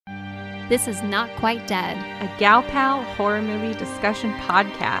This is Not Quite Dead, a Gal Pal horror movie discussion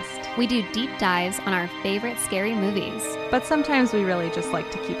podcast. We do deep dives on our favorite scary movies. But sometimes we really just like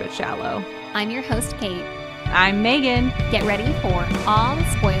to keep it shallow. I'm your host, Kate. I'm Megan. Get ready for all the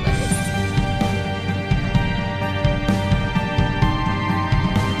spoilers.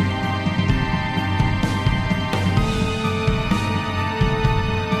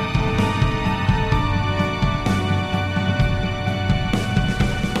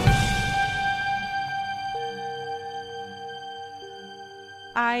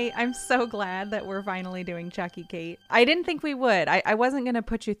 I'm so glad that we're finally doing Chucky, Kate. I didn't think we would. I wasn't going to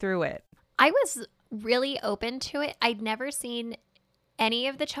put you through it. I was really open to it. I'd never seen any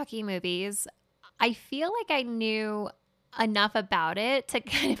of the Chucky movies. I feel like I knew enough about it to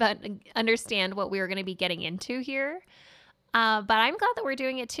kind of understand what we were going to be getting into here. But I'm glad that we're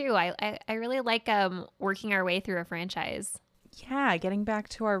doing it too. I really like working our way through a franchise. Yeah, getting back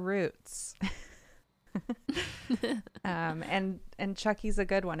to our roots. And Chucky's a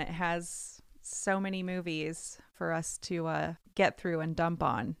good one. It has so many movies for us to get through and dump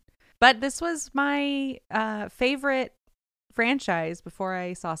on. But this was my favorite franchise before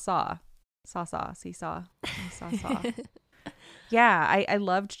I saw Saw. Saw. Yeah, I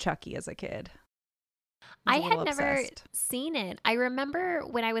loved Chucky as a kid. I had never seen it. I remember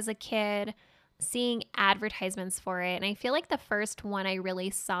when I was a kid seeing advertisements for it, and I feel like the first one I really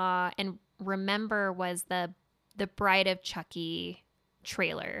saw and remember was the Bride of Chucky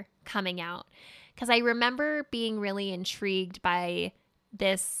trailer coming out, because I remember being really intrigued by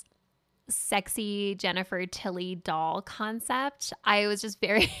this sexy Jennifer Tilly doll concept. I was just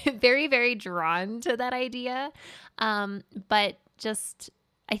very, very, very drawn to that idea. But just,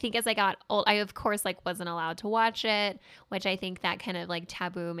 I think as I got old, I of course wasn't allowed to watch it, which I think that kind of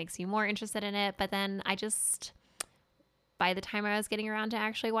taboo makes you more interested in it. But then by the time I was getting around to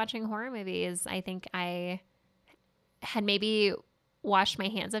actually watching horror movies, I think I had maybe washed my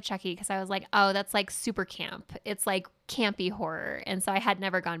hands of Chucky because I was like, oh, that's super camp. It's campy horror. And so I had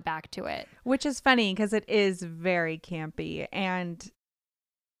never gone back to it. Which is funny because it is very campy. And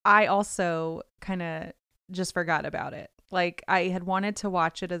I also kind of just forgot about it. I had wanted to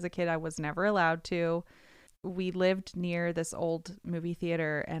watch it as a kid. I was never allowed to. We lived near this old movie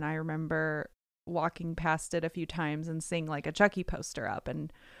theater, and I remember walking past it a few times and seeing a Chucky poster up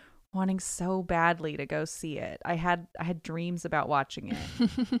and wanting so badly to go see it. I had dreams about watching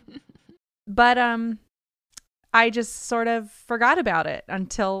it. But I just sort of forgot about it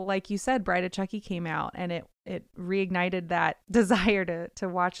until, like you said, Bride of Chucky came out, and it reignited that desire to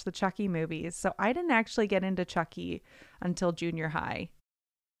watch the Chucky movies. So I didn't actually get into Chucky until junior high,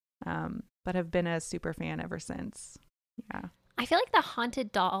 but have been a super fan ever since. Yeah. I feel like the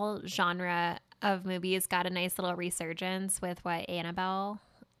haunted doll genre of movies got a nice little resurgence with Annabelle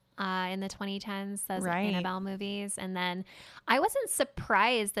in the 2010s, those Annabelle movies. And then I wasn't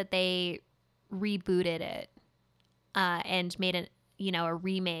surprised that they rebooted it and made a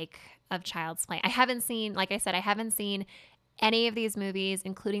remake of Child's Play. I haven't seen, like I said, I haven't seen any of these movies,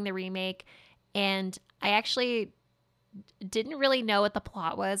 including the remake. And I actually didn't really know what the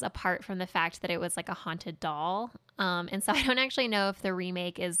plot was apart from the fact that it was a haunted doll. And so I don't actually know if the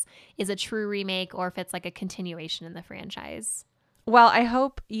remake is a true remake or if it's a continuation in the franchise. Well, I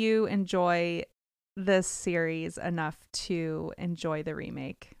hope you enjoy this series enough to enjoy the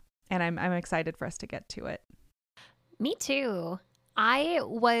remake. And I'm excited for us to get to it. Me too. I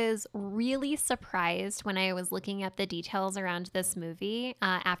was really surprised when I was looking up the details around this movie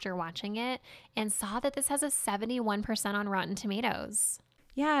after watching it and saw that this has a 71% on Rotten Tomatoes.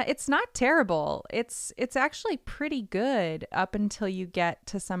 Yeah, it's not terrible. It's actually pretty good up until you get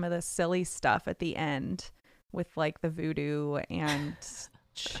to some of the silly stuff at the end with the voodoo and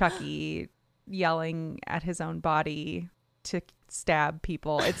Chucky yelling at his own body to stab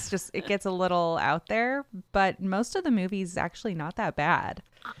people. It's just, it gets a little out there, but most of the movie's actually not that bad.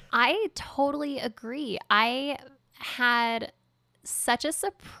 I totally agree. I had such a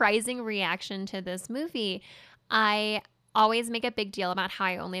surprising reaction to this movie. I always make a big deal about how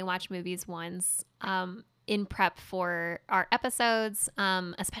I only watch movies once in prep for our episodes,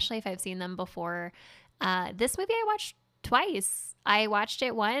 especially if I've seen them before. This movie I watched twice. I watched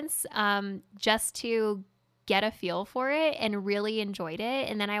it once just to get a feel for it and really enjoyed it.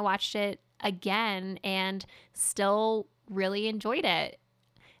 And then I watched it again and still really enjoyed it.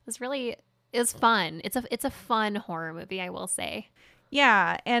 It was fun. It's a fun horror movie, I will say.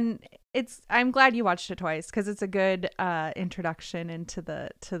 Yeah, and I'm glad you watched it twice because it's a good introduction into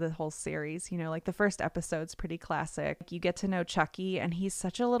the whole series. The first episode's pretty classic. You get to know Chucky, and he's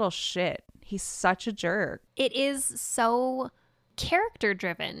such a little shit. He's such a jerk. It is so character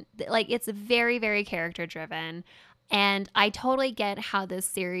driven. Like, it's very, very character driven. And I totally get how this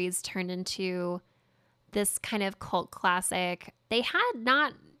series turned into this kind of cult classic. They had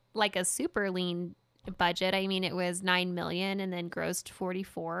not like a super lean budget. I mean, it was 9 million and then grossed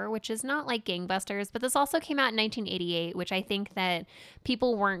 44, which is not like gangbusters, but this also came out in 1988, which I think that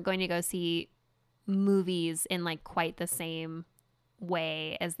people weren't going to go see movies in like quite the same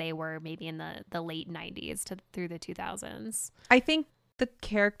way as they were maybe in the late 90s to through the 2000s. I think the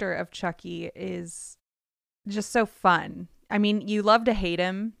character of Chucky is just so fun. I mean, you love to hate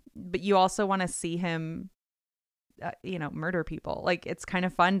him, but you also want to see him murder people. Like, it's kind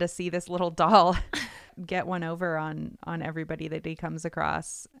of fun to see this little doll get one over on everybody that he comes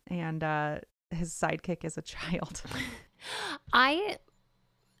across, and his sidekick is a child. I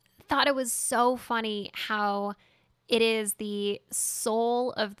thought it was so funny how it is the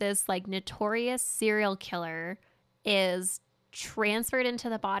soul of this like notorious serial killer is transferred into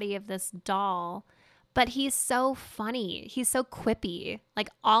the body of this doll. But he's so funny. He's so quippy. Like,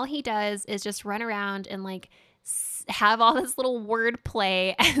 all he does is just run around and like have all this little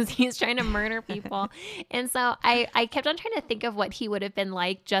wordplay as he's trying to murder people. And so I kept on trying to think of what he would have been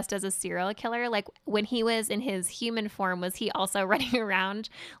like just as a serial killer. Like, when he was in his human form, was he also running around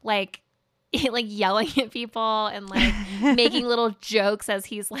like yelling at people and like making little jokes as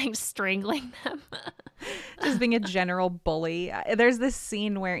he's like strangling them? Just being a general bully. There's this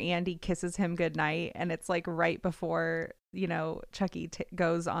scene where Andy kisses him goodnight, and it's like right before, Chucky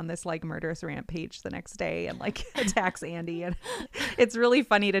goes on this like murderous rampage the next day and like attacks Andy. And it's really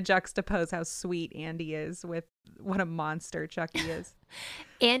funny to juxtapose how sweet Andy is with what a monster Chucky is.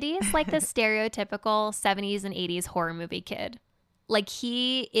 Andy is like the stereotypical 70s and 80s horror movie kid. Like,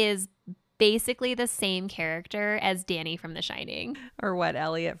 he is basically the same character as Danny from The Shining, or what,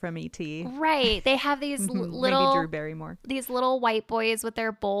 Elliot from E.T. Right. They have these little maybe Drew Barrymore. These little white boys with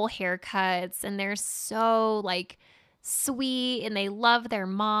their bowl haircuts, and they're so like sweet, and they love their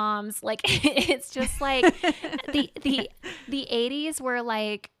moms. Like, it's just like the 80s were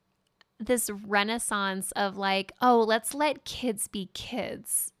like this renaissance of like, oh, let's let kids be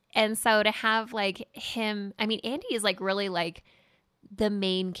kids. And so to have like him, I mean, Andy is like really like the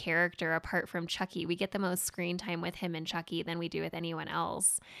main character apart from Chucky. We get the most screen time with him and Chucky than we do with anyone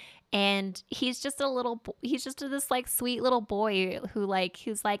else. And he's just this like sweet little boy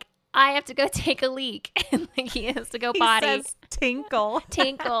who's like, I have to go take a leak. And like, he has to go potty. He says tinkle.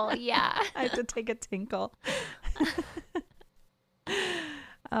 Tinkle, yeah. I have to take a tinkle.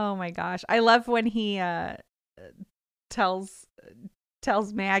 Oh my gosh. I love when he tells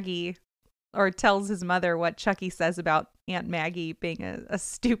Maggie, or tells his mother, what Chucky says about Aunt Maggie being a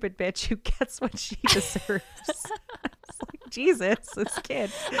stupid bitch who gets what she deserves. It's like, Jesus, this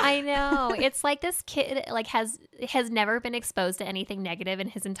kid. I know. It's like this kid like has never been exposed to anything negative in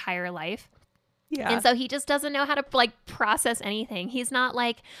his entire life. Yeah. And so he just doesn't know how to like process anything. He's not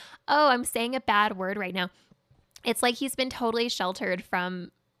like, oh, I'm saying a bad word right now. It's like he's been totally sheltered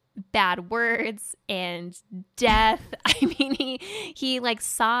from bad words and death. I mean, he like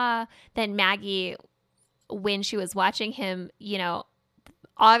saw that Maggie, when she was watching him,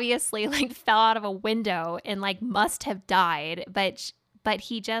 obviously like fell out of a window and like must have died, but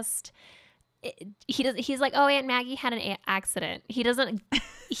he's like, oh, Aunt Maggie had an accident. He doesn't.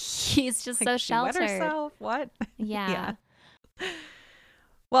 He's just like, so she sheltered. wet herself? What? Yeah.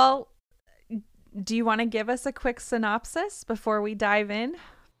 Well, do you want to give us a quick synopsis before we dive in?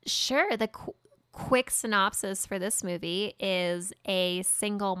 Sure. The quick synopsis for this movie is a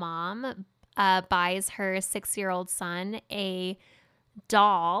single mom buys her 6-year-old son a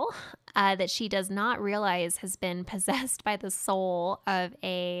doll that she does not realize has been possessed by the soul of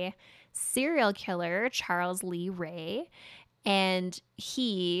a serial killer, Charles Lee Ray. And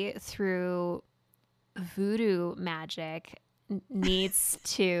he, through voodoo magic, needs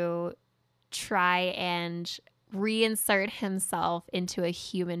to try and reinsert himself into a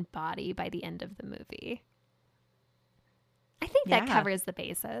human body by the end of the movie. I think that covers the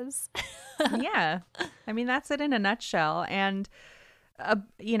bases. Yeah. I mean, that's it in a nutshell. And,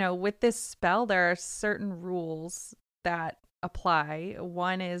 with this spell, there are certain rules that apply.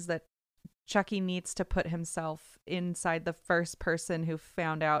 One is that Chucky needs to put himself inside the first person who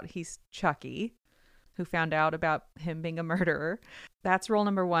found out he's Chucky, who found out about him being a murderer. That's rule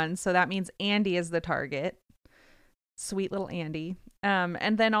number 1. So that means Andy is the target. Sweet little Andy.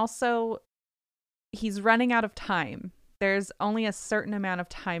 And then also, he's running out of time. There's only a certain amount of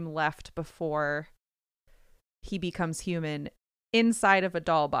time left before he becomes human inside of a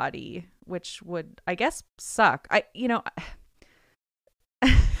doll body, which would, I guess, suck. I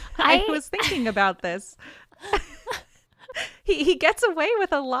was thinking about this. He gets away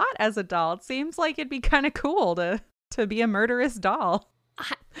with a lot as a doll. It seems like it'd be kind of cool to be a murderous doll.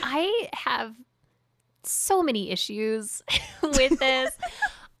 I have so many issues with this.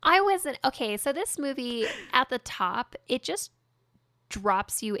 I wasn't okay. So this movie at the top, it just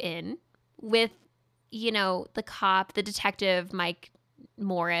drops you in with, the cop, the detective, Mike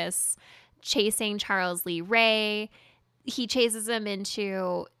Morris, chasing Charles Lee Ray. He chases him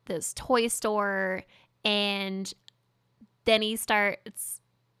into this toy store, and then he starts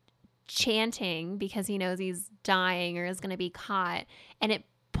chanting because he knows he's dying or is going to be caught, and it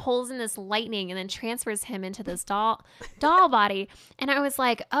pulls in this lightning and then transfers him into this doll body. And I was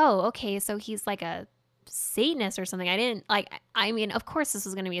like, oh, okay, so he's like a Satanist or something. I mean, of course this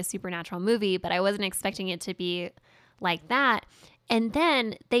was going to be a supernatural movie, but I wasn't expecting it to be like that. And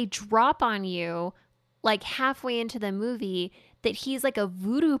then they drop on you like halfway into the movie that he's like a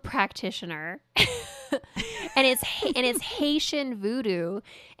voodoo practitioner. and it's Haitian voodoo,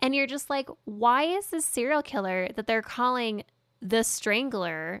 and you're just like, why is this serial killer that they're calling the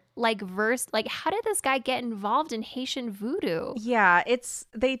Strangler like how did this guy get involved in Haitian voodoo? Yeah,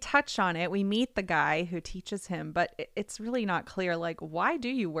 they touch on it. We meet the guy who teaches him, but it's really not clear, like, why do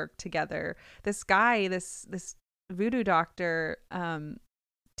you work together? This guy, this voodoo doctor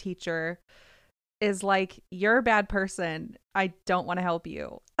teacher is like, you're a bad person, I don't want to help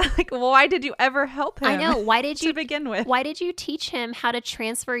you. Like, well, why did you ever help him? I know. Why did you to begin with? Why did you teach him how to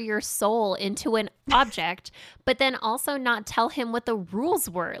transfer your soul into an object, but then also not tell him what the rules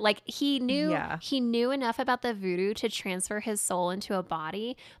were? Like, he knew enough about the voodoo to transfer his soul into a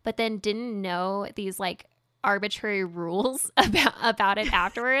body, but then didn't know these like arbitrary rules about it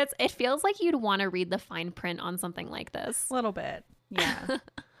afterwards. It feels like you'd want to read the fine print on something like this. A little bit. Yeah.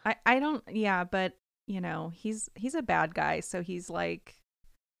 I don't, but he's a bad guy, so he's like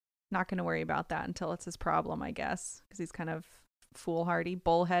not going to worry about that until it's his problem, I guess, because he's kind of foolhardy,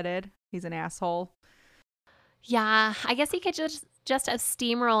 bullheaded. He's an asshole. Yeah, I guess he could just have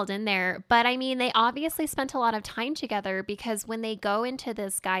steamrolled in there. But I mean, they obviously spent a lot of time together, because when they go into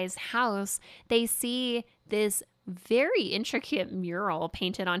this guy's house, they see this very intricate mural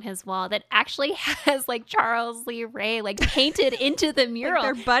painted on his wall that actually has like Charles Lee Ray like painted into the mural.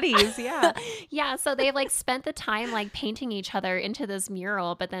 Like they're buddies, yeah. Yeah, so they've like spent the time like painting each other into this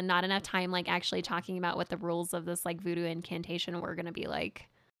mural, but then not enough time like actually talking about what the rules of this like voodoo incantation were going to be like.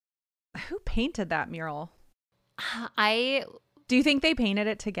 Who painted that mural? Do you think they painted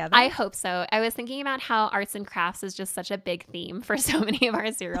it together? I hope so. I was thinking about how arts and crafts is just such a big theme for so many of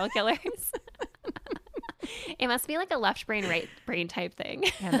our serial killers. It must be like a left brain, right brain type thing.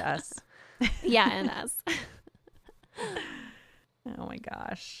 And us. Yeah, and us. Oh my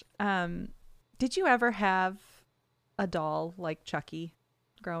gosh. Did you ever have a doll like Chucky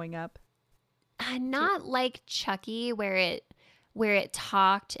growing up? Not like Chucky where it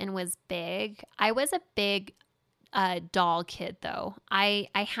talked and was big. I was a big doll kid though. I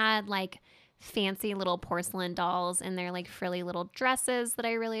had like fancy little porcelain dolls in their like frilly little dresses that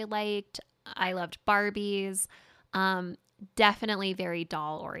I really liked. I loved Barbies. Definitely very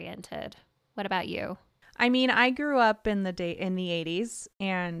doll oriented. What about you? I mean, I grew up in the 80s,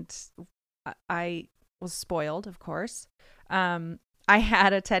 and I was spoiled, of course. I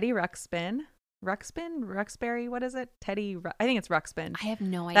had a Teddy Ruxpin. Ruxbury, what is it? I think it's Ruxpin. I have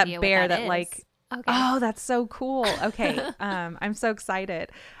no idea that bear what that that is. Like, okay. Oh, that's so cool. Okay. I'm so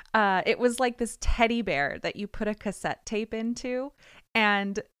excited. It was like this teddy bear that you put a cassette tape into,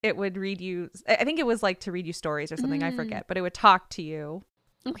 and it would read you, I think it was like to read you stories or something, I forget, but it would talk to you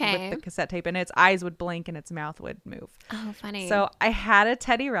with the cassette tape, and its eyes would blink and its mouth would move. Oh, funny. So I had a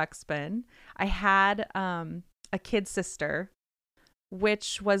Teddy Ruxpin. I had a kid sister,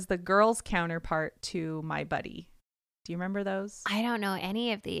 which was the girl's counterpart to My Buddy. Do you remember those? I don't know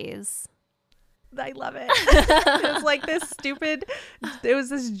any of these. I love it. It was like it was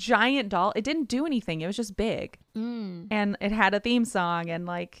this giant doll. It didn't do anything. It was just big. And it had a theme song, and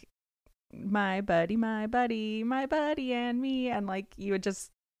like, my buddy, my buddy, my buddy and me. And like, you would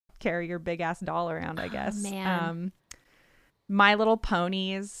just carry your big ass doll around, I guess. Man. My Little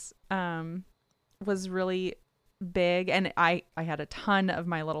Ponies was really big, and I had a ton of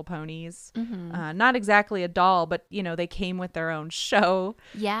My Little Ponies. Mm-hmm. Not exactly a doll, but they came with their own show.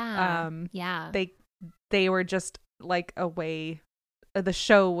 Yeah. They were just like a way, the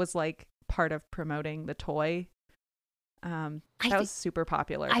show was like part of promoting the toy. That was super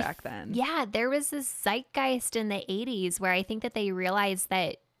popular back then. Yeah, there was this zeitgeist in the 80s where I think that they realized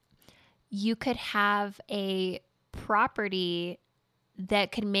that you could have a property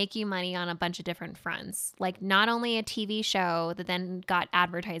that could make you money on a bunch of different fronts. Like, not only a TV show that then got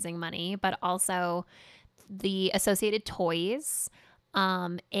advertising money, but also the associated toys,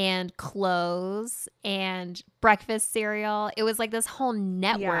 and clothes and breakfast cereal. It was like this whole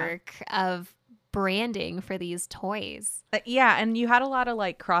network of branding for these toys. Yeah, and you had a lot of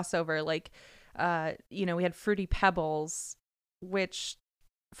like crossover, like we had Fruity Pebbles, which,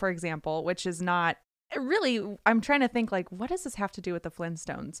 for example, which is not really, I'm trying to think like, what does this have to do with the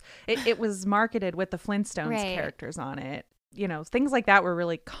Flintstones? It was marketed with the Flintstones characters on it. Things like that were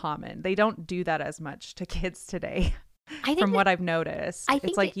really common. They don't do that as much to kids today. From what I've noticed,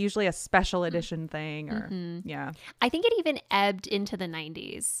 it's like usually a special edition thing, or I think it even ebbed into the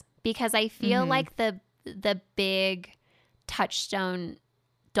 90s, because I feel like the big Touchstone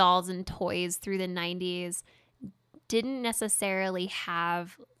dolls and toys through the 90s didn't necessarily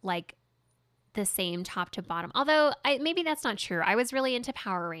have like the same top to bottom. Although maybe that's not true. I was really into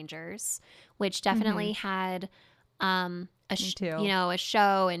Power Rangers, which definitely had a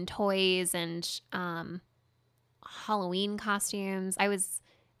show and toys and Halloween costumes. I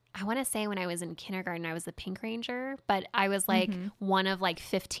want to say when I was in kindergarten, I was the Pink Ranger, but I was like one of like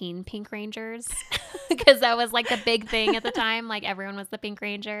 15 Pink Rangers because that was like the big thing at the time. Like everyone was the Pink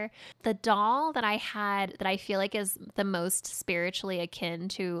Ranger. The doll that I had that I feel like is the most spiritually akin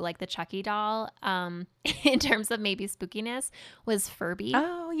to like the Chucky doll, in terms of maybe spookiness, was Furby.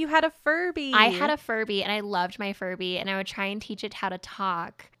 Oh, you had a Furby. I had a Furby and I loved my Furby, and I would try and teach it how to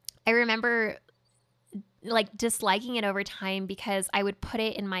talk. I remember like disliking it over time because I would put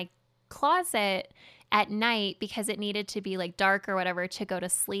it in my closet at night because it needed to be like dark or whatever to go to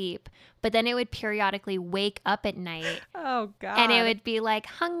sleep. But then it would periodically wake up at night. Oh God. And it would be like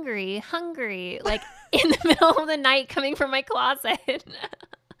hungry, like in the middle of the night coming from my closet.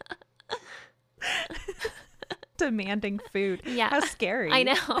 Demanding food. Yeah. How scary. I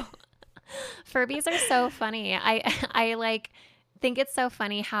know. Furbies are so funny. I like think it's so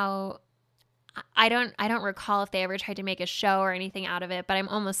funny how I don't recall if they ever tried to make a show or anything out of it, but I'm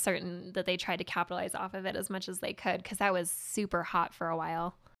almost certain that they tried to capitalize off of it as much as they could, because that was super hot for a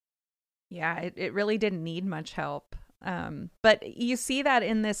while. Yeah, it really didn't need much help. But you see that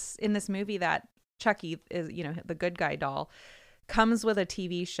in this movie that Chucky is, the good guy doll, comes with a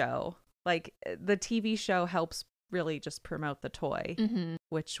TV show. Like the TV show helps really just promote the toy,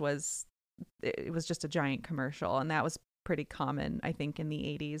 which was just a giant commercial, and that was pretty common, I think, in the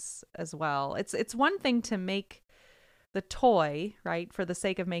 80s as well. It's one thing to make the toy, right, for the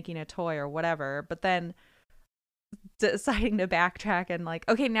sake of making a toy or whatever, but then deciding to backtrack and like,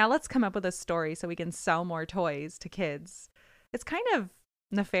 okay, now let's come up with a story so we can sell more toys to kids. It's kind of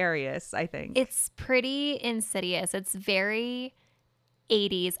nefarious, I think. It's pretty insidious. It's very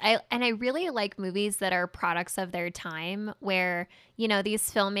 80s. I really like movies that are products of their time, where,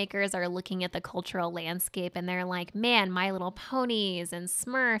 these filmmakers are looking at the cultural landscape and they're like, man, My Little Ponies and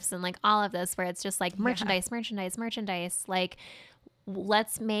Smurfs and like all of this, where it's just like merchandise. Like,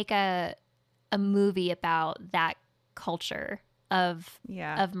 let's make a movie about that culture of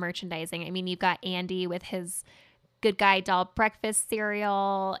merchandising. I mean, you've got Andy with his good guy doll breakfast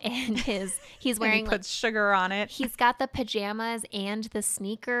cereal, and he's wearing and he puts sugar on it. He's got the pajamas and the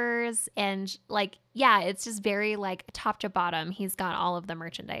sneakers, and like, yeah, it's just very like top to bottom. He's got all of the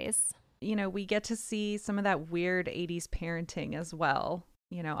merchandise. We get to see some of that weird 80s parenting as well.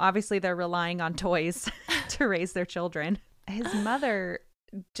 Obviously they're relying on toys to raise their children. His mother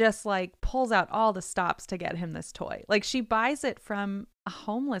just like pulls out all the stops to get him this toy. Like, she buys it from a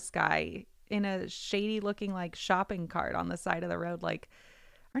homeless guy in a shady looking like shopping cart on the side of the road. Like,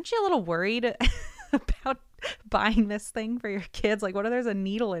 aren't you a little worried about buying this thing for your kids? Like, what if there's a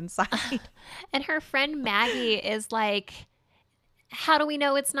needle inside? And her friend Maggie is like, how do we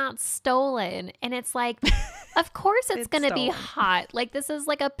know it's not stolen? And it's like, of course it's going to be hot. Like, this is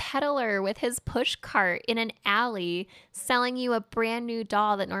like a peddler with his push cart in an alley selling you a brand new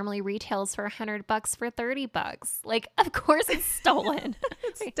doll that normally retails for $100 for $30. Like, of course it's stolen.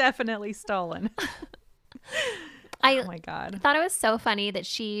 It's definitely stolen. Oh my God. I thought it was so funny that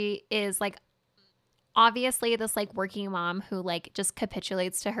she is like, obviously this like working mom who like just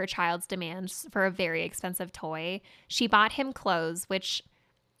capitulates to her child's demands for a very expensive toy. She bought him clothes, which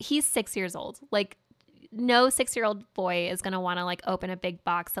he's 6 years old. Like, no 6-year-old boy is going to want to like open a big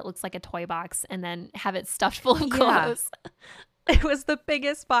box that looks like a toy box and then have it stuffed full of clothes. Yeah. It was the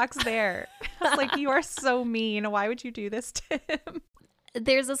biggest box there. I was like, you are so mean. Why would you do this to him?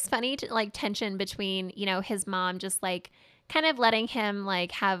 There's this funny like tension between, his mom just like kind of letting him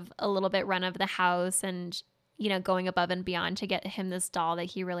like have a little bit run of the house and, going above and beyond to get him this doll that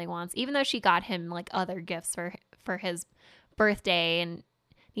he really wants, even though she got him like other gifts for his birthday and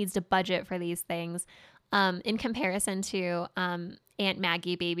needs to budget for these things, in comparison to Aunt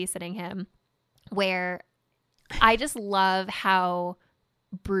Maggie babysitting him, where I just love how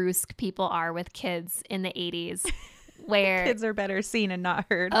brusque people are with kids in the 80s where kids are better seen and not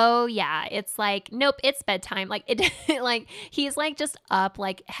heard. Oh yeah, it's like, nope, it's bedtime. Like it like he's like just up,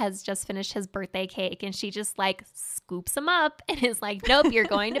 like has just finished his birthday cake, and she just like scoops him up and is like, nope, you're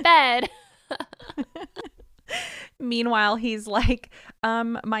going to bed. Meanwhile, he's like,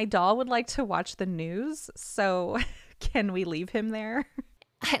 my doll would like to watch the news, so can we leave him there?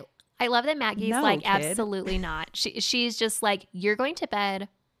 I love that Maggie's No, like, kid. absolutely not. She's just like, you're going to bed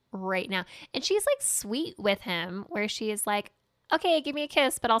right now. And she's like sweet with him, where she is like, okay, give me a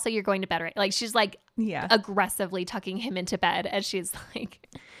kiss, but also you're going to bed, right? Like she's like aggressively tucking him into bed as she's like,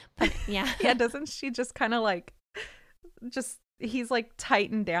 but yeah. Yeah, doesn't she just kind of like, he's like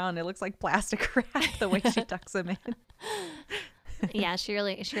tightened down. It looks like plastic wrap the way she tucks him in. Yeah, she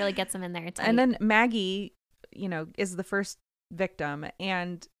really gets him in there tight. And then Maggie, is the first victim,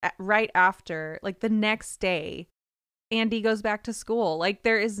 and right after, like the next day, Andy goes back to school. Like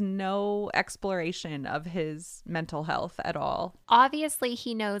there is no exploration of his mental health at all. Obviously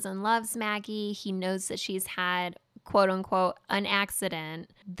he knows and loves Maggie. He knows that she's had, quote unquote, an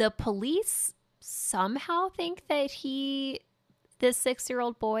accident. The police somehow think that this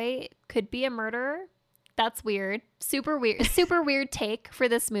 6-year-old boy could be a murderer. That's weird. Super weird take for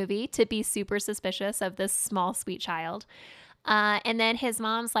this movie, to be super suspicious of this small, sweet child. And then his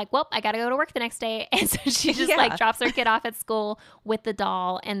mom's like, well, I got to go to work the next day. And so she just like drops her kid off at school with the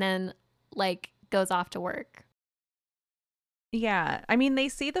doll and then like goes off to work. Yeah. I mean, they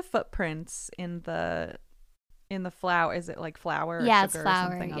see the footprints in the flour. Is it like flour or yeah, sugar it's flour,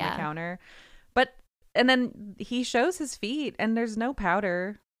 or something on the counter? And then he shows his feet and there's no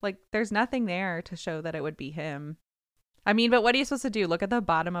powder. Like there's nothing there to show that it would be him. I mean, but what are you supposed to do? Look at the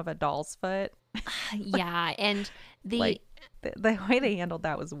bottom of a doll's foot? Yeah. And the way they handled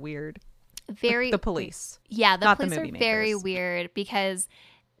that was weird. Very the police. Yeah, the not police the movie are makers. very weird because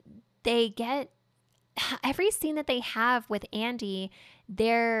they get every scene that they have with Andy,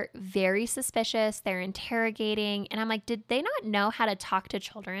 they're very suspicious. They're interrogating. And I'm like, did they not know how to talk to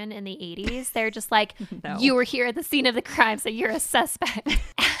children in the 80s? They're just like, No. You were here at the scene of the crime, so you're a suspect.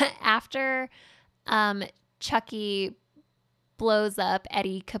 After Chucky blows up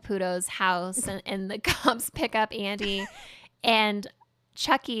Eddie Caputo's house and the cops pick up Andy and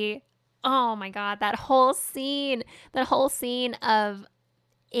Chucky, oh my God, that whole scene of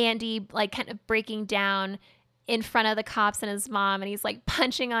Andy like kind of breaking down in front of the cops and his mom, and he's like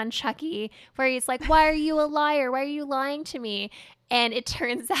punching on Chucky, where he's like, why are you a liar? Why are you lying to me? And it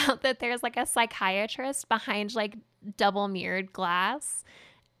turns out that there's like a psychiatrist behind like double mirrored glass.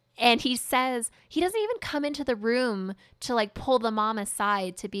 And he says he doesn't even come into the room to like pull the mom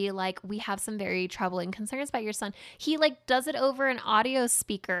aside to be like, we have some very troubling concerns about your son. He like does it over an audio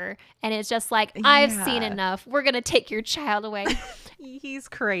speaker and it's just like, I've seen enough. We're going to take your child away. He's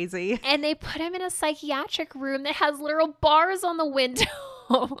crazy. And they put him in a psychiatric room that has literal bars on the window.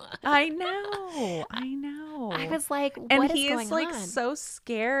 I know. I was like, what and is he going is like on? so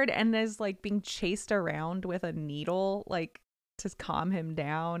scared and is like being chased around with a needle, like to calm him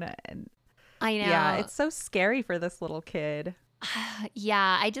down. And I know. Yeah, it's so scary for this little kid.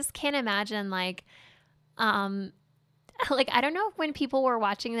 Yeah, I just can't imagine like I don't know if when people were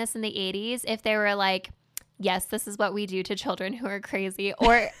watching this in the 80s if they were like, yes, this is what we do to children who are crazy,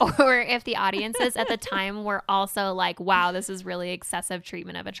 or if the audiences at the time were also like, wow, this is really excessive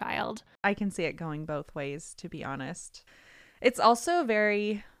treatment of a child. I can see it going both ways, to be honest. It's also a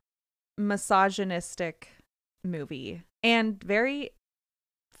very misogynistic movie and very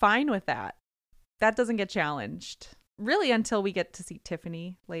fine with that. That doesn't get challenged really until we get to see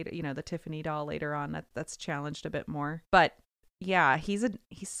Tiffany later, the Tiffany doll later on. That's challenged a bit more. But yeah, he's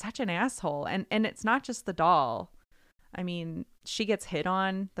such an asshole. And it's not just the doll. I mean, she gets hit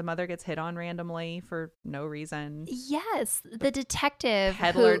on. The mother gets hit on randomly for no reason. Yes, the detective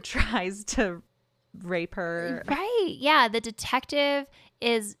peddler tries to rape her. Right. Yeah, the detective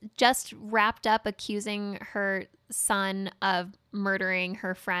is just wrapped up accusing her son of murdering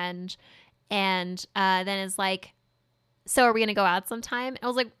her friend, and then is like, so are we gonna go out sometime? And I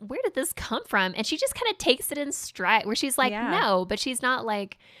was like, where did this come from? And she just kind of takes it in stride, where she's like, no, but she's not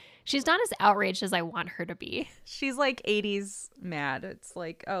as outraged as I want her to be. She's like 80s mad. It's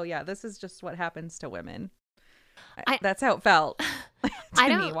like, oh yeah, this is just what happens to women. That's how it felt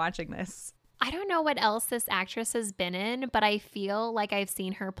to me watching this. I don't know what else this actress has been in, but I feel like I've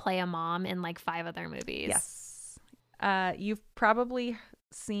seen her play a mom in like 5 other movies. Yes. You've probably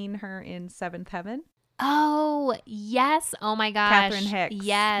seen her in Seventh Heaven. Oh, yes. Oh my gosh. Catherine Hicks.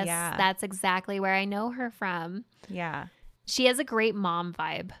 Yes. Yeah. That's exactly where I know her from. Yeah. She has a great mom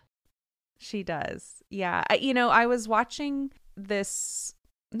vibe. She does. Yeah. I was watching this,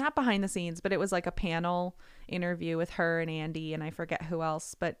 not behind the scenes, but it was like a panel interview with her and Andy and I forget who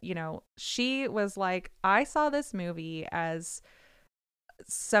else. But, she was like, I saw this movie as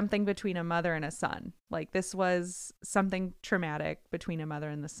something between a mother and a son. Like, this was something traumatic between a mother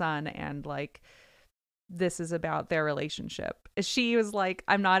and the son. And like, this is about their relationship. She was like,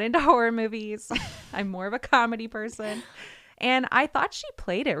 I'm not into horror movies. I'm more of a comedy person. And I thought she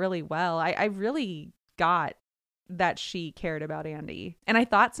played it really well. I really got that she cared about Andy. And I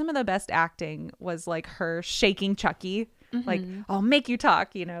thought some of the best acting was like her shaking Chucky. Mm-hmm. Like, I'll make you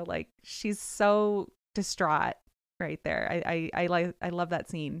talk, like she's so distraught right there. I love that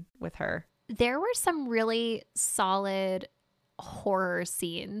scene with her. There were some really solid horror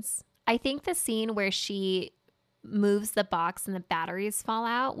scenes. I think the scene where she moves the box and the batteries fall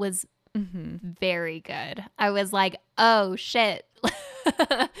out was very good. I was like, oh shit.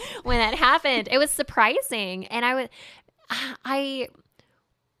 When that happened, it was surprising. And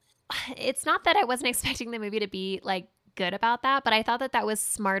it's not that I wasn't expecting the movie to be like good about that, but I thought that was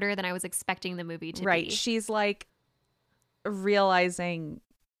smarter than I was expecting the movie to be. Right. She's like realizing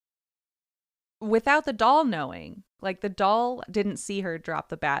without the doll knowing, like the doll didn't see her drop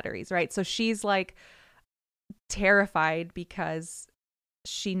the batteries, right? So she's like terrified because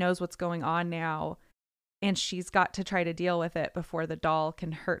she knows what's going on now and she's got to try to deal with it before the doll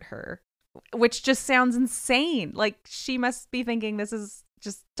can hurt her, which just sounds insane. Like, she must be thinking this is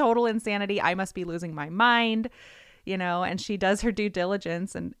just total insanity. I must be losing my mind, and she does her due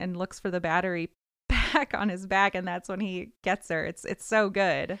diligence and looks for the battery pack on his back. And that's when he gets her. It's so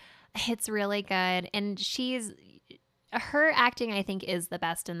good. It's really good. And her acting, I think, is the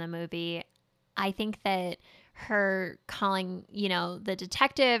best in the movie. I think that her calling, the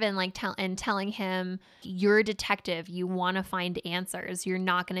detective and like telling him, you're a detective, you want to find answers, you're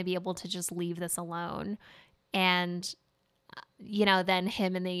not going to be able to just leave this alone. And then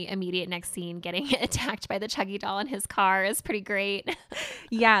him in the immediate next scene getting attacked by the Chucky doll in his car is pretty great.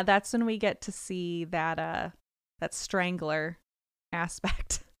 Yeah, that's when we get to see that strangler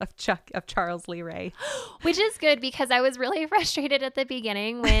aspect of Charles Lee Ray. Which is good because I was really frustrated at the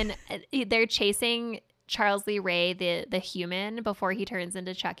beginning when they're chasing Charles Lee Ray, the human, before he turns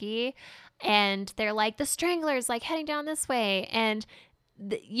into Chucky. And they're like, the strangler's like heading down this way. And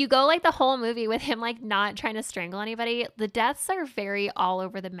you go like the whole movie with him like not trying to strangle anybody. The deaths are very all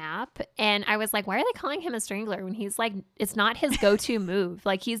over the map. And I was like, why are they calling him a strangler when he's like, it's not his go-to move.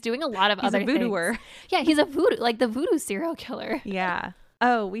 Like, he's doing a lot of other things. He's a voodooer. Yeah, he's a voodoo serial killer. Yeah.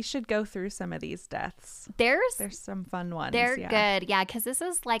 Oh, we should go through some of these deaths. There's some fun ones. They're good. Yeah, because this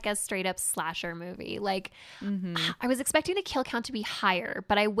is like a straight up slasher movie. Like, I was expecting the kill count to be higher,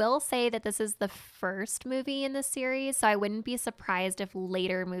 but I will say that this is the first movie in the series, so I wouldn't be surprised if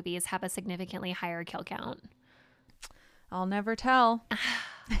later movies have a significantly higher kill count. I'll never tell.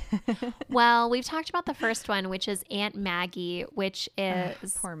 Well, we've talked about the first one, which is Aunt Maggie, which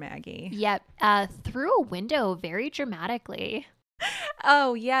is... poor Maggie. Yep. Through a window very dramatically.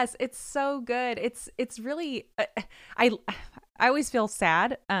 Oh yes, it's so good. It's really I always feel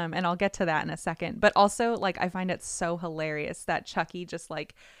sad, and I'll get to that in a second, but also like I find it so hilarious that Chucky just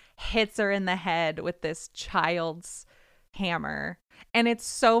like hits her in the head with this child's hammer, and it's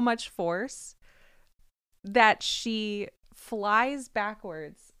so much force that she flies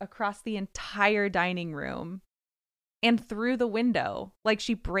backwards across the entire dining room and through the window. Like,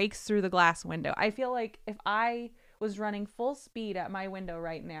 she breaks through the glass window. I feel like if I was running full speed at my window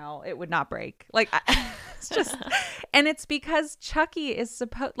right now, it would not break. Like, it's just, and it's because Chucky is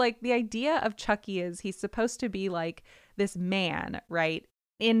the idea of Chucky is he's supposed to be like this man, right,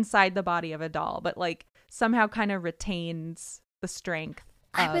 inside the body of a doll, but like somehow kind of retains the strength.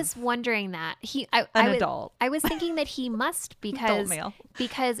 I was wondering that adult. I was thinking that he must because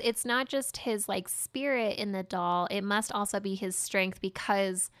it's not just his like spirit in the doll. It must also be his strength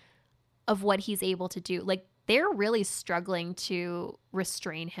because of what he's able to do. Like, they're really struggling to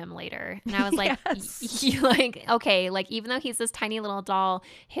restrain him later. And I was like, like, okay, like, even though he's this tiny little doll,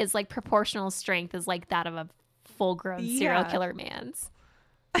 his like proportional strength is like that of a full-grown serial killer man's.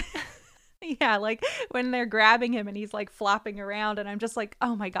 Yeah, like when they're grabbing him and he's like flopping around, and I'm just like,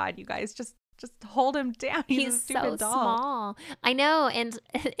 oh my God, you guys, just hold him down. He's a stupid so doll. Small. I know. And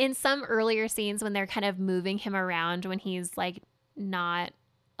in some earlier scenes when they're kind of moving him around when he's like not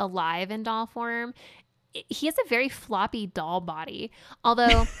alive in doll form, he has a very floppy doll body.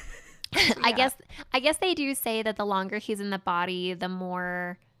 Although I guess they do say that the longer he's in the body, the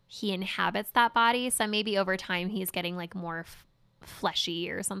more he inhabits that body. So maybe over time he's getting like more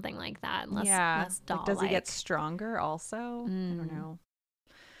fleshy or something like that. Less doll-like. Like, does he get stronger also? I don't know.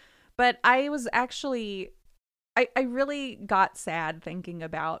 But I was actually, I really got sad thinking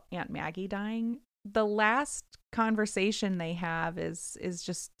about Aunt Maggie dying. The last conversation they have is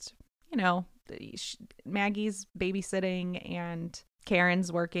just, you know, Maggie's babysitting and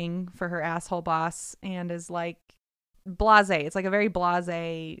Karen's working for her asshole boss and is like blasé. It's like a very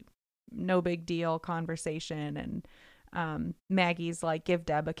blasé, no big deal conversation. And Maggie's like, give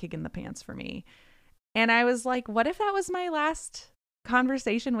Deb a kick in the pants for me. And I was like, what if that was my last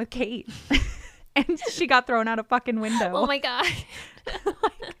conversation with Kate? And she got thrown out a fucking window. Oh my God.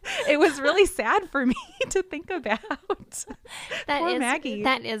 Like, it was really sad for me to think about. Poor Maggie.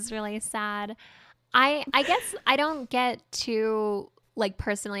 That is really sad. I guess I don't get too like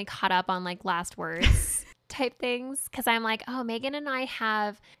personally caught up on like last words type things because I'm like, oh, Megan and I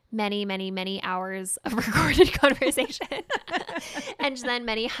have many, many, many hours of recorded conversation and then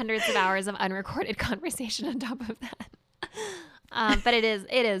many hundreds of hours of unrecorded conversation on top of that. But it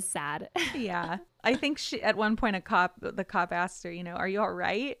is sad. Yeah. I think she, at one point, the cop asked her, you know, are you all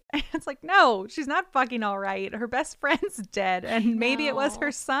right? And it's like, no, she's not fucking all right. Her best friend's dead. And maybe it was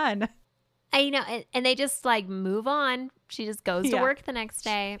her son. I know. And they just like move on. She just goes to work the next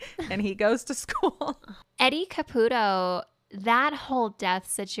day. And he goes to school. Eddie Caputo, that whole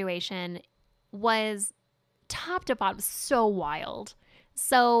death situation was top to bottom so wild.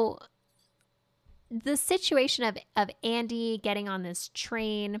 So the situation of Andy getting on this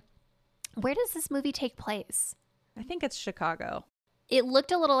train, where does this movie take place? I think it's Chicago. It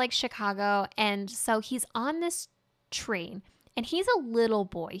looked a little like Chicago. And so he's on this train and he's a little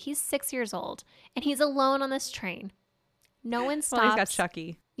boy. He's 6 years old and he's alone on this train. No one stops. Well, he's got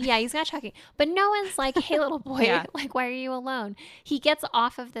Chucky. Yeah, he's got Chucky. But no one's like, hey, little boy, like, why are you alone? He gets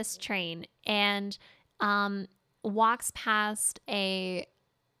off of this train and walks past a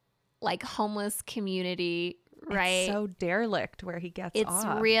like homeless community, right? It's so derelict where he gets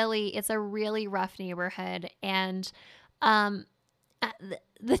off. It's a really rough neighborhood. And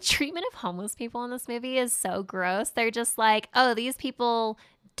the treatment of homeless people in this movie is so gross. They're just like, oh, these people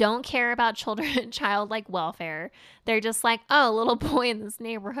don't care about child like welfare. They're just like, oh, little boy in this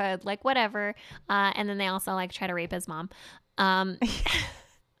neighborhood, like whatever. And then they also like try to rape his mom.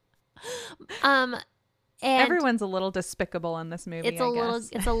 And everyone's a little despicable in this movie. It's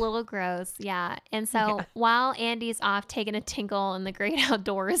a little gross, yeah. And so while Andy's off taking a tinkle in the great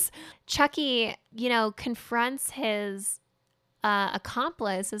outdoors, Chucky, you know, confronts his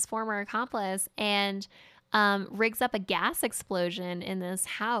his former accomplice, and rigs up a gas explosion in this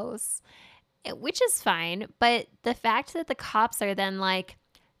house, which is fine. But the fact that the cops are then like,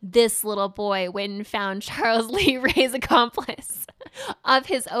 this little boy went and found Charles Lee Ray's accomplice of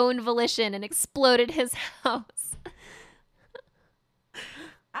his own volition and exploded his house.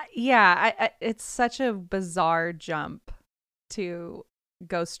 It's such a bizarre jump to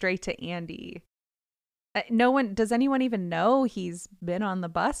go straight to Andy. Does anyone even know he's been on the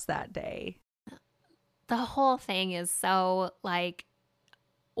bus that day? The whole thing is so like,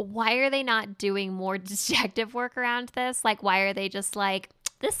 why are they not doing more detective work around this? Like, why are they just like,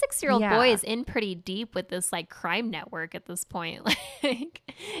 this 6-year-old boy is in pretty deep with this like crime network at this point. Like,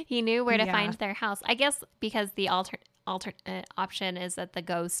 he knew where to find their house. I guess because the alternate option is that the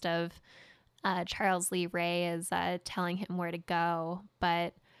ghost of Charles Lee Ray is telling him where to go.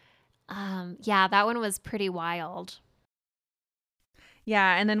 But that one was pretty wild.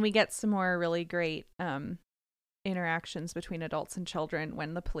 Yeah, and then we get some more really great interactions between adults and children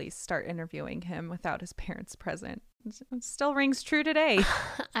when the police start interviewing him without his parents present. It still rings true today.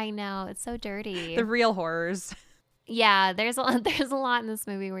 I know, it's so dirty. The real horrors. Yeah, there's a lot in this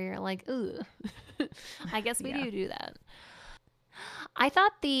movie where you're like, ooh, I guess we do that. I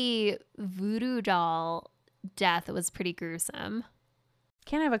thought the voodoo doll death was pretty gruesome.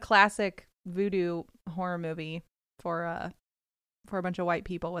 Can't have a classic voodoo horror movie for a bunch of white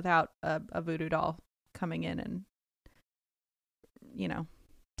people without a voodoo doll coming in and, you know,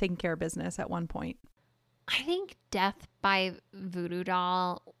 taking care of business at one point. I think death by voodoo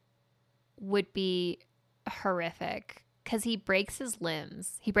doll would be horrific because he breaks his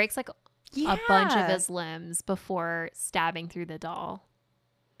limbs. He breaks like a bunch of his limbs before stabbing through the doll.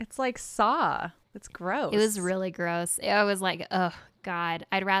 It's like Saw. It's gross. It was really gross. I was like, oh, God,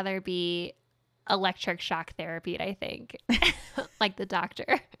 I'd rather be electric shock therapy, I think, like the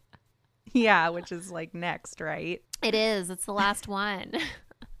doctor. Yeah, which is like next, right? It is. It's the last one.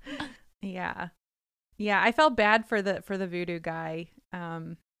 Yeah. Yeah, I felt bad for the voodoo guy.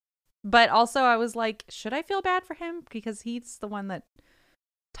 But also I was like, should I feel bad for him? Because he's the one that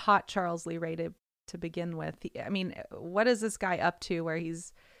taught Charles Lee Ray to begin with. I mean, what is this guy up to where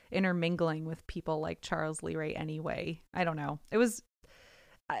he's intermingling with people like Charles Lee Ray anyway? I don't know.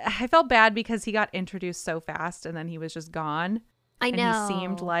 I felt bad because he got introduced so fast and then he was just gone. I know. And he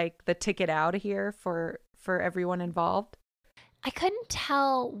seemed like the ticket out of here for everyone involved. I couldn't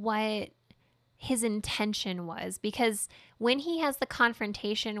tell what his intention was, because when he has the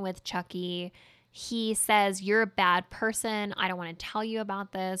confrontation with Chucky, he says, "You're a bad person. I don't want to tell you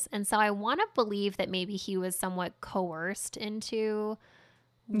about this." And so I want to believe that maybe he was somewhat coerced into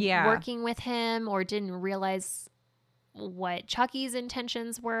working with him, or didn't realize what Chucky's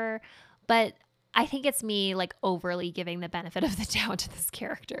intentions were. But I think it's me like overly giving the benefit of the doubt to this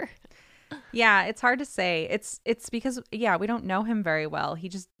character. Yeah, it's hard to say. It's because, yeah, we don't know him very well.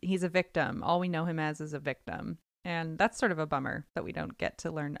 He's a victim. All we know him as is a victim. And that's sort of a bummer that we don't get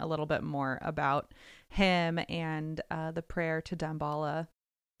to learn a little bit more about him and the prayer to Damballa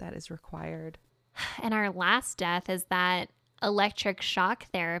that is required. And our last death is that electric shock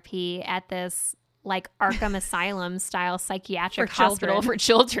therapy at this like Arkham Asylum style psychiatric hospital for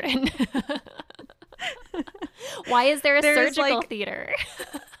children. Why is there a surgical theater?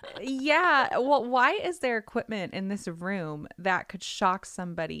 Yeah. Well, why is there equipment in this room that could shock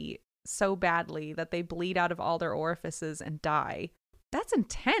somebody so badly that they bleed out of all their orifices and die? That's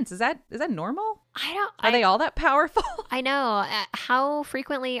intense. Is that normal? Are they all that powerful? I know. How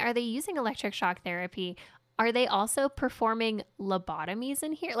frequently are they using electric shock therapy? Are they also performing lobotomies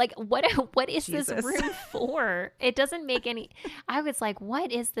in here? Like, what is Jesus. This room for? It doesn't make any... I was like,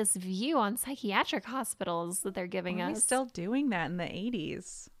 what is this view on psychiatric hospitals that they're giving us? Are still doing that in the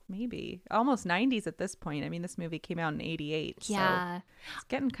 80s? Maybe. Almost 90s at this point. I mean, this movie came out in 88. Yeah. So it's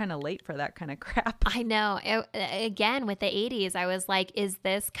getting kind of late for that kind of crap. I know. Again, with the 80s, I was like, is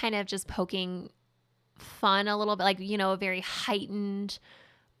this kind of just poking fun a little bit? Like, you know, a very heightened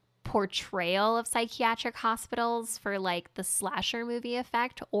portrayal of psychiatric hospitals for like the slasher movie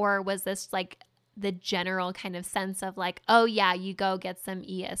effect? Or was this like the general kind of sense of like, oh yeah, you go get some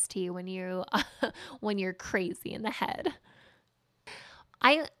EST when you're crazy in the head?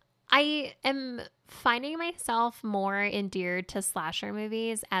 I am finding myself more endeared to slasher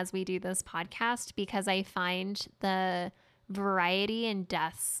movies as we do this podcast, because I find the variety in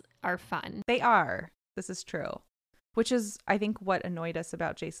deaths are fun. They are. This is true. Which is, I think, what annoyed us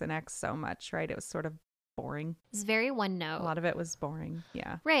about Jason X so much, right? It was sort of boring. It's very one note. A lot of it was boring.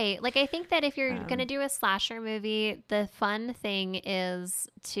 Yeah. Right. Like, I think that if you're going to do a slasher movie, the fun thing is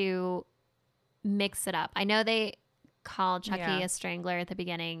to mix it up. I know they call Chucky a strangler at the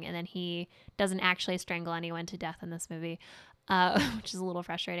beginning, and then he doesn't actually strangle anyone to death in this movie, which is a little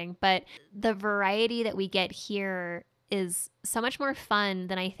frustrating. But the variety that we get here is so much more fun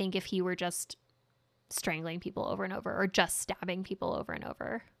than I think if he were just strangling people over and over, or just stabbing people over and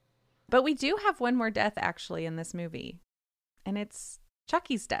over. But we do have one more death actually in this movie, and it's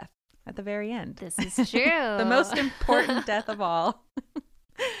Chucky's death at the very end. This is true. The most important death of all.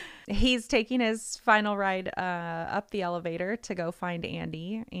 He's taking his final ride up the elevator to go find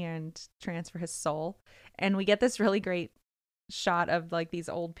Andy and transfer his soul, and we get this really great shot of like these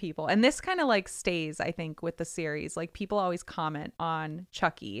old people, and this kind of like stays, I think, with the series. Like, people always comment on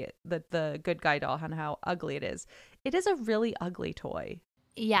Chucky, the good guy doll, and how ugly it is. It is a really ugly toy.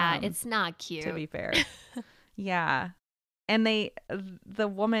 Yeah, it's not cute, to be fair. Yeah. And the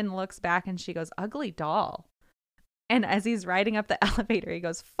woman looks back and she goes, "Ugly doll." And as he's riding up the elevator, he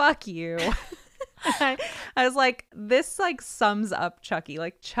goes, "Fuck you." I was like, this like sums up Chucky.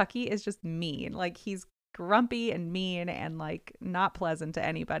 Like, Chucky is just mean. Like, he's grumpy and mean and like not pleasant to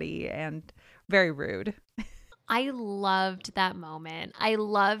anybody and very rude. I loved that moment. I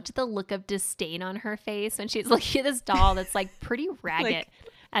loved the look of disdain on her face when she's looking at this doll that's like pretty ragged like,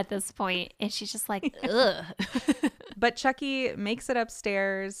 at this point, and she's just like, ugh. But Chucky makes it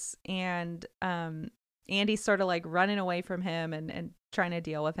upstairs, and Andy's sort of like running away from him and trying to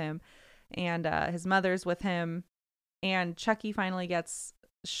deal with him, and his mother's with him, and Chucky finally gets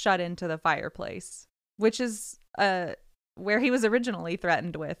shut into the fireplace, which is where he was originally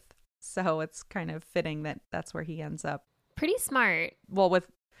threatened with. So it's kind of fitting that that's where he ends up. Pretty smart. Well, with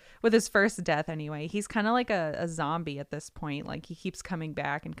his first death anyway. He's kind of like a zombie at this point. Like, he keeps coming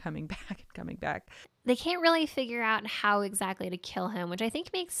back and coming back and coming back. They can't really figure out how exactly to kill him, which I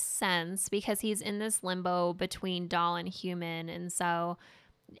think makes sense because he's in this limbo between doll and human. And so,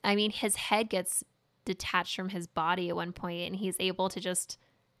 I mean, his head gets detached from his body at one point, and he's able to just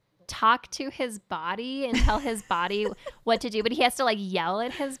talk to his body and tell his body what to do, but he has to like yell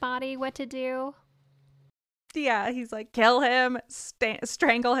at his body what to do. Yeah, he's like, kill him,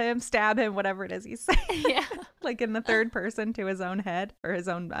 strangle him, stab him, whatever it is he's saying. Yeah. Like in the third person to his own head or his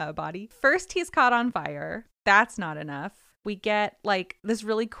own body. First, he's caught on fire. That's not enough. We get like this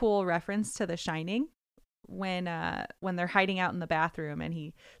really cool reference to The Shining when they're hiding out in the bathroom and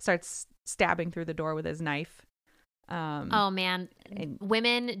he starts stabbing through the door with his knife. Oh man,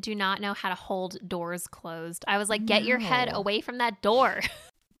 women do not know how to hold doors closed. I was like, get your head away from that door.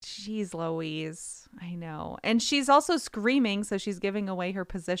 Jeez Louise, I know. And she's also screaming, so she's giving away her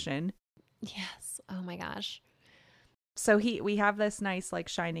position. Yes. Oh my gosh. So we have this nice like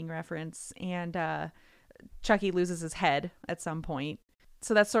Shining reference, and Chucky loses his head at some point.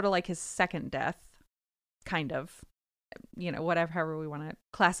 So that's sort of like his second death, kind of. You know, whatever, however we want to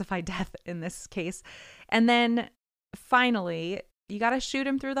classify death in this case. And then finally, you got to shoot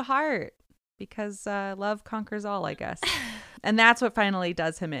him through the heart because love conquers all, I guess. And that's what finally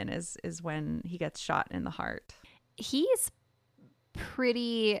does him in is when he gets shot in the heart. He's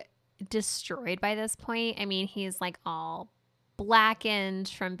pretty destroyed by this point. I mean, he's like all blackened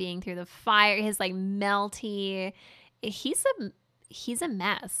from being through the fire. He's like melty. He's a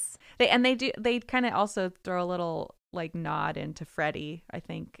mess. They kind of also throw a little like nod into Freddy, I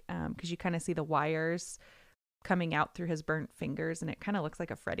think, because you kind of see the wires coming out through his burnt fingers, and it kind of looks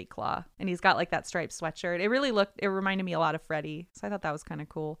like a Freddy claw. And he's got like that striped sweatshirt. It reminded me a lot of Freddy, so I thought that was kind of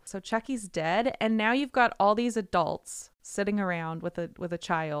cool. So Chucky's dead, and now you've got all these adults sitting around with a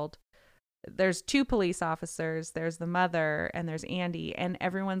child. There's 2 police officers, there's the mother, and there's Andy, and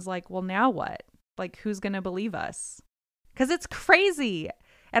everyone's like, well, now what? Like, who's gonna believe us? Because it's crazy.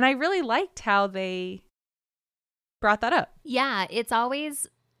 And I really liked how they brought that up. Yeah, it's always,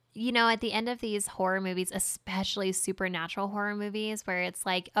 you know, at the end of these horror movies, especially supernatural horror movies, where it's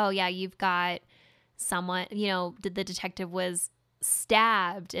like, oh yeah, you've got someone, you know, the detective was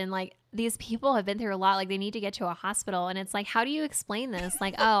stabbed, and like these people have been through a lot, like they need to get to a hospital, and it's like, how do you explain this?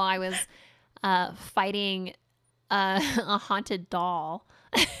 Like, oh, I was fighting a haunted doll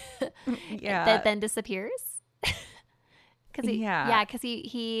Yeah. that then disappears. Because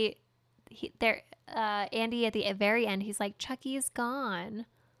Andy at the very end, he's like, Chucky's gone.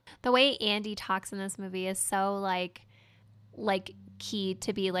 The way Andy talks in this movie is so like key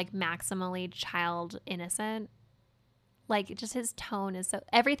to be like maximally child innocent. Like just his tone is so,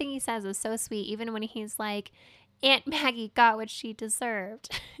 everything he says is so sweet. Even when he's like, Aunt Maggie got what she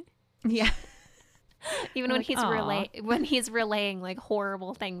deserved. Yeah. Even when he's relaying like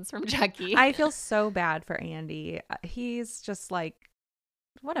horrible things from Chucky. I feel so bad for Andy. He's just like,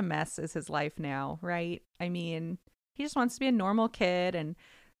 what a mess is his life now, right? I mean, he just wants to be a normal kid and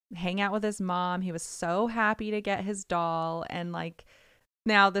hang out with his mom. He was so happy to get his doll, and like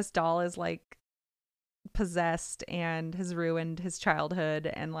now this doll is like possessed and has ruined his childhood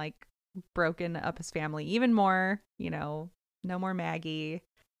and like broken up his family even more. You know, no more Maggie.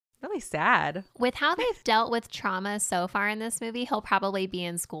 Really sad. With how they've dealt with trauma so far in this movie, he'll probably be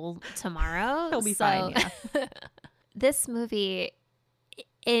in school tomorrow. He'll be fine, yeah. This movie,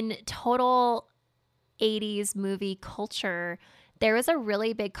 in total 80s movie culture, there was a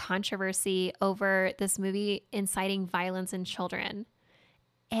really big controversy over this movie inciting violence in children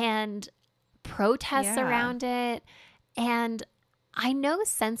and protests around it. And I know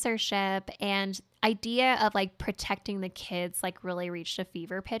censorship and idea of like protecting the kids like really reached a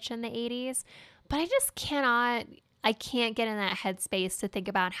fever pitch in the 80s, but I can't get in that headspace to think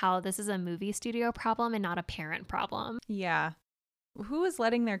about how this is a movie studio problem and not a parent problem. Yeah. Who is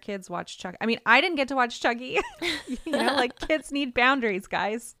letting their kids watch Chucky? I mean, I didn't get to watch Chucky. You know, like kids need boundaries,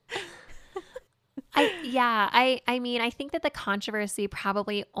 guys. I mean, I think that the controversy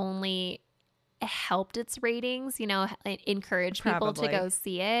probably only helped its ratings, you know, encourage people to go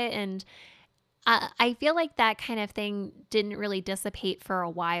see it. And I feel like that kind of thing didn't really dissipate for a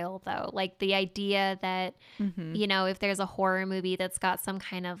while, though. Like the idea that, you know, if there's a horror movie that's got some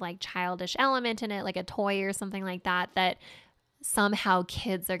kind of like childish element in it, like a toy or something like that, that somehow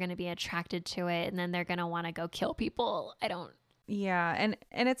kids are going to be attracted to it and then they're going to want to go kill people. Yeah. And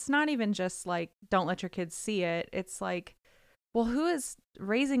it's not even just like, don't let your kids see it. It's like, well, who is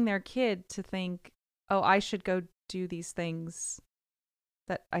raising their kid to think, oh, I should go do these things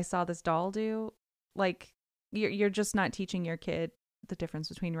that I saw this doll do? Like, you're just not teaching your kid the difference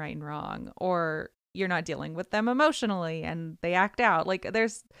between right and wrong, or you're not dealing with them emotionally and they act out. Like,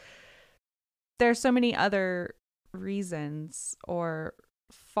 there's so many other reasons or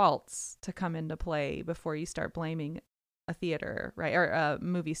faults to come into play before you start blaming a theater, right? Or a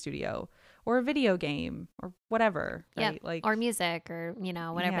movie studio or a video game or whatever, right? Yep. Like, or music or, you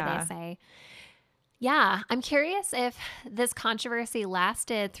know, whatever they say. Yeah, I'm curious if this controversy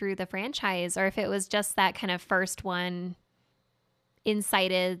lasted through the franchise or if it was just that kind of first one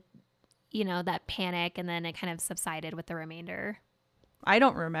incited, you know, that panic and then it kind of subsided with the remainder. I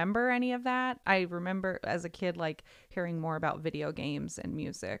don't remember any of that. I remember as a kid, like hearing more about video games and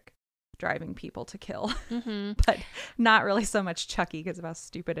music. driving people to kill. Mm-hmm. But not really so much Chucky because of how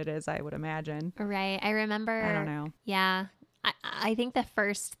stupid it is, I would imagine. Right. I remember. I don't know. Yeah. I think the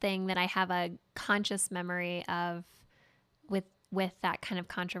first thing that I have a conscious memory of with that kind of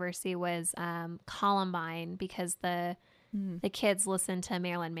controversy was Columbine, because the kids listened to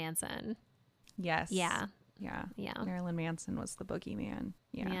Marilyn Manson. Yes. Yeah. Yeah. Yeah. Marilyn Manson was the boogeyman.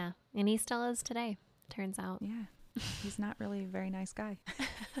 Yeah. Yeah. And he still is today, turns out. Yeah. He's not really a very nice guy.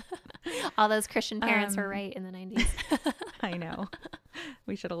 All those Christian parents were right in the 90s. I know.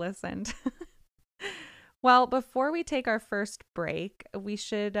 We should have listened. Well, before we take our first break, we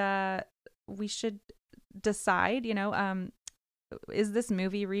should decide, is this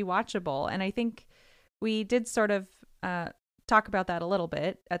movie rewatchable? And I think we did sort of talk about that a little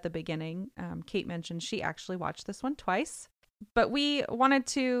bit at the beginning. Kate mentioned she actually watched this one twice. But we wanted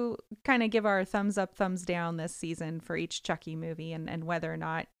to kind of give our thumbs up, thumbs down this season for each Chucky movie and whether or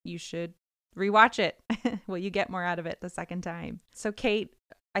not you should rewatch it. Will you get more out of it the second time? So, Kate,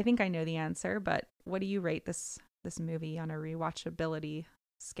 I think I know the answer, but what do you rate this movie on a rewatchability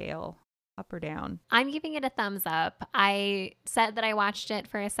scale, up or down? I'm giving it a thumbs up. I said that I watched it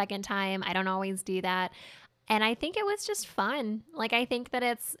for a second time. I don't always do that. And I think it was just fun. Like, I think that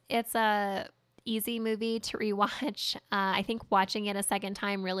it's a easy movie to rewatch. I think watching it a second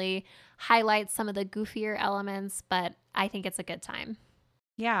time really highlights some of the goofier elements, but I think it's a good time.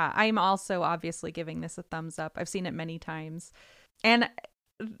 Yeah, I'm also obviously giving this a thumbs up. I've seen it many times. And,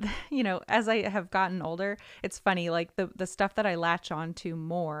 as I have gotten older, it's funny, like the stuff that I latch on to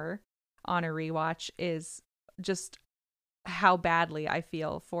more on a rewatch is just how badly I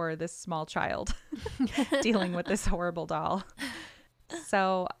feel for this small child dealing with this horrible doll.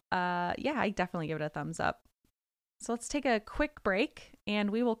 So, I definitely give it a thumbs up. So let's take a quick break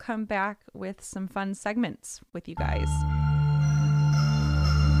and we will come back with some fun segments with you guys.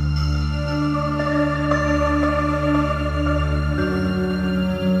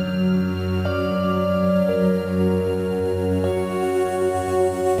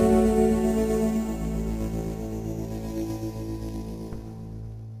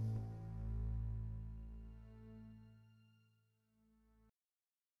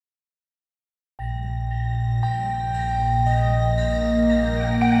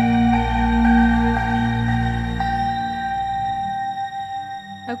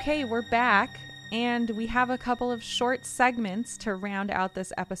 Okay, we're back, and we have a couple of short segments to round out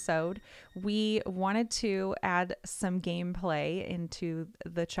this episode. We wanted to add some gameplay into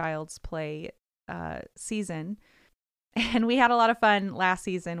the Child's Play season, and we had a lot of fun last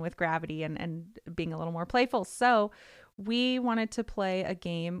season with Gravity and being a little more playful. So we wanted to play a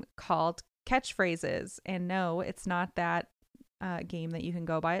game called Catchphrases, and no, it's not that game that you can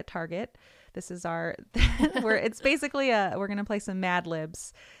go buy at Target. This is it's basically we're going to play some Mad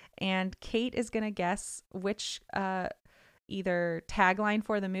Libs, and Kate is going to guess which either tagline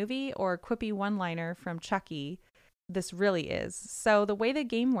for the movie or quippy one-liner from Chucky this really is. So the way the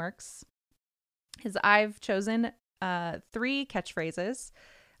game works is I've chosen 3 catchphrases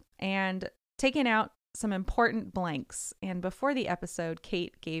and taken out some important blanks. And before the episode,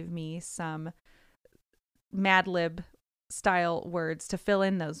 Kate gave me some Mad Lib style words to fill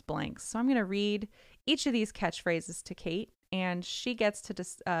in those blanks. So I'm going to read each of these catchphrases to Kate, and she gets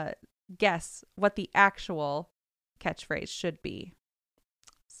to guess what the actual catchphrase should be.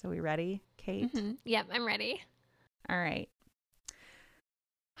 So we ready, Kate? Mm-hmm. Yep, I'm ready. All right.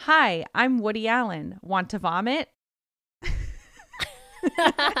 Hi, I'm Woody Allen. Want to vomit?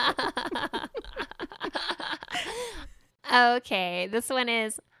 Okay, this one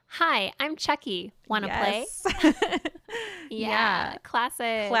is, hi, I'm Chucky. Want to play? Yeah,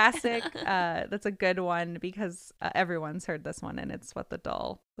 classic. That's a good one because everyone's heard this one, and it's what the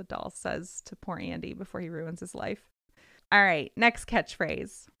doll says to poor Andy before he ruins his life. All right, next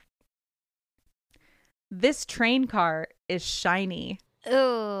catchphrase. This train car is shiny.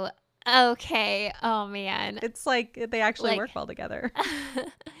 Ooh, okay. Oh man. It's like they actually work well together.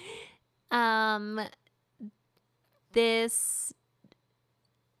 This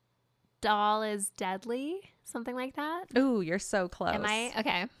doll is deadly. Something like that. Ooh, you're so close. Am I?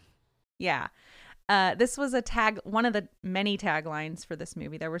 Okay. Yeah. This was one of the many taglines for this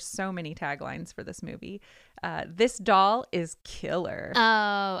movie. There were so many taglines for this movie. This doll is killer.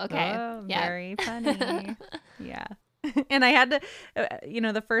 Oh, okay. Oh, yeah. Very funny. Yeah. And I had to,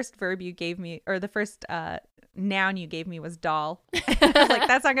 the first verb you gave me, or the first noun you gave me was doll. I was like,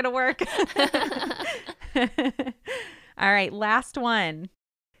 that's not going to work. All right. Last one.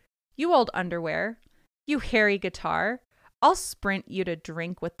 You old underwear. You hairy guitar. I'll sprint you to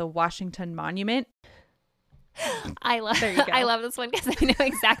drink with the Washington Monument. I love this one because I know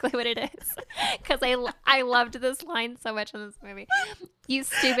exactly what it is. Because I loved this line so much in this movie. You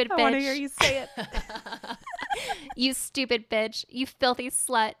stupid bitch. I want to hear you say it. You stupid bitch. You filthy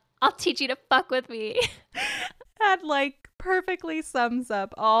slut. I'll teach you to fuck with me. That like perfectly sums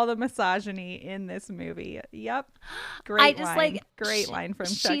up all the misogyny in this movie. Yep. Great line. Great line from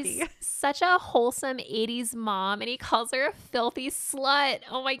Chucky. She's such a wholesome 80s mom, and he calls her a filthy slut.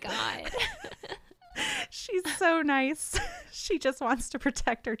 Oh my God. She's so nice. She just wants to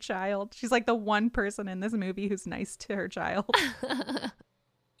protect her child. She's like the one person in this movie who's nice to her child.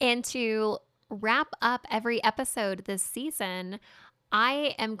 And to wrap up every episode this season,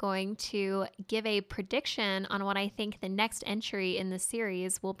 I am going to give a prediction on what I think the next entry in the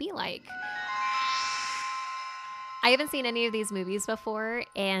series will be like. I haven't seen any of these movies before,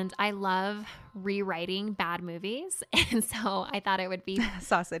 and I love rewriting bad movies. And so I thought it would be...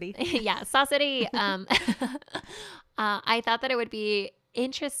 Saw City. Yeah, Saw City. I thought that it would be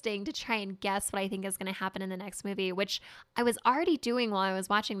interesting to try and guess what I think is going to happen in the next movie, which I was already doing while I was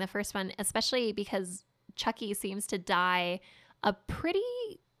watching the first one, especially because Chucky seems to die a pretty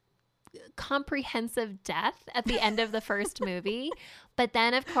comprehensive death at the end of the first movie. But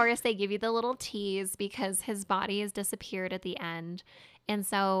then, of course, they give you the little tease because his body has disappeared at the end. And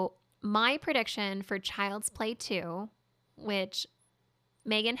so my prediction for Child's Play 2, which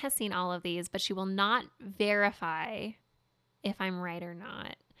Megan has seen all of these, but she will not verify if I'm right or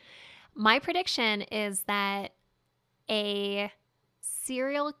not. My prediction is that a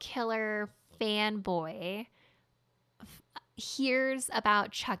serial killer fanboy hears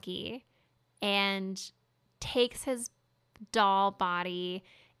about Chucky and takes his doll body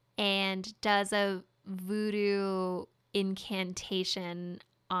and does a voodoo incantation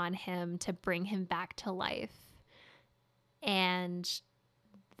on him to bring him back to life. And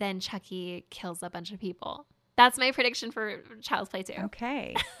then Chucky kills a bunch of people. That's my prediction for Child's Play 2.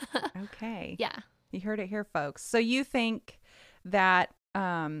 Okay. Okay. Yeah. You heard it here, folks. So you think that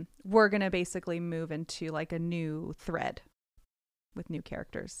we're going to basically move into like a new thread with new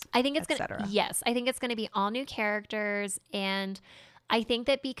characters. I think it's going to, yes, I think it's going to be all new characters. And I think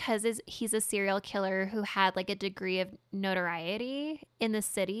that because he's a serial killer who had like a degree of notoriety in the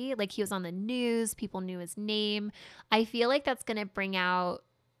city, like he was on the news, people knew his name. I feel like that's going to bring out,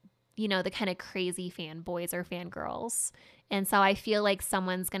 you know, the kind of crazy fanboys or fangirls. And so I feel like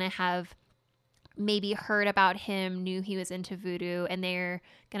someone's going to have maybe heard about him, knew he was into voodoo, and they're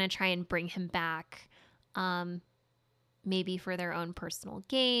going to try and bring him back. Maybe for their own personal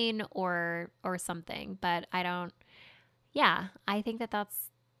gain or something, but I think that's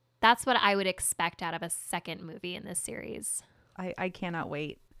what I would expect out of a second movie in this series. I cannot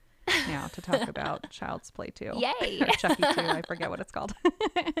wait now to talk about Child's Play 2. Yay! Or Chucky 2, I forget what it's called.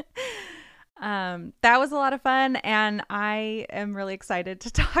 That was a lot of fun, and I am really excited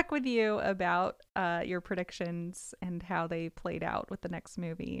to talk with you about your predictions and how they played out with the next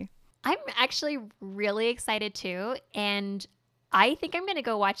movie. I'm actually really excited too, and I think I'm going to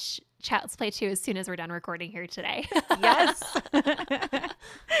go watch Child's Play 2 as soon as we're done recording here today. Yes.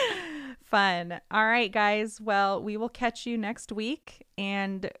 Fun. All right, guys. Well, we will catch you next week,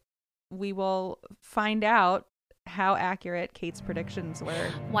 and we will find out how accurate Kate's predictions were.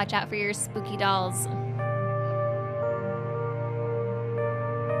 Watch out for your spooky dolls.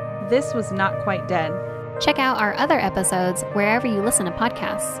 This was Not Quite Dead. Check out our other episodes wherever you listen to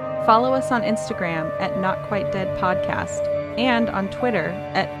podcasts. Follow us on Instagram at Not Quite Dead Podcast and on Twitter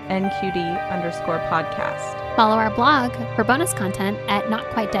at NQD_podcast. Follow our blog for bonus content at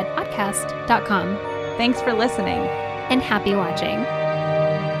notquitedeadpodcast.com. Thanks for listening. And happy watching.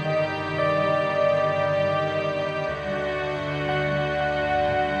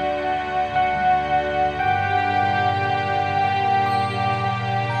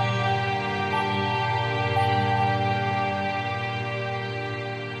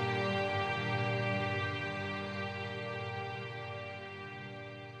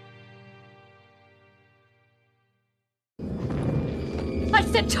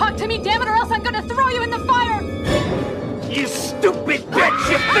 Talk to me, damn it, or else I'm gonna throw you in the fire! You stupid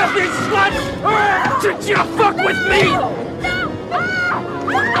bitch! You filthy slut! Did you fuck with me? No! No!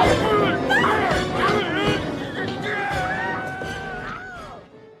 No!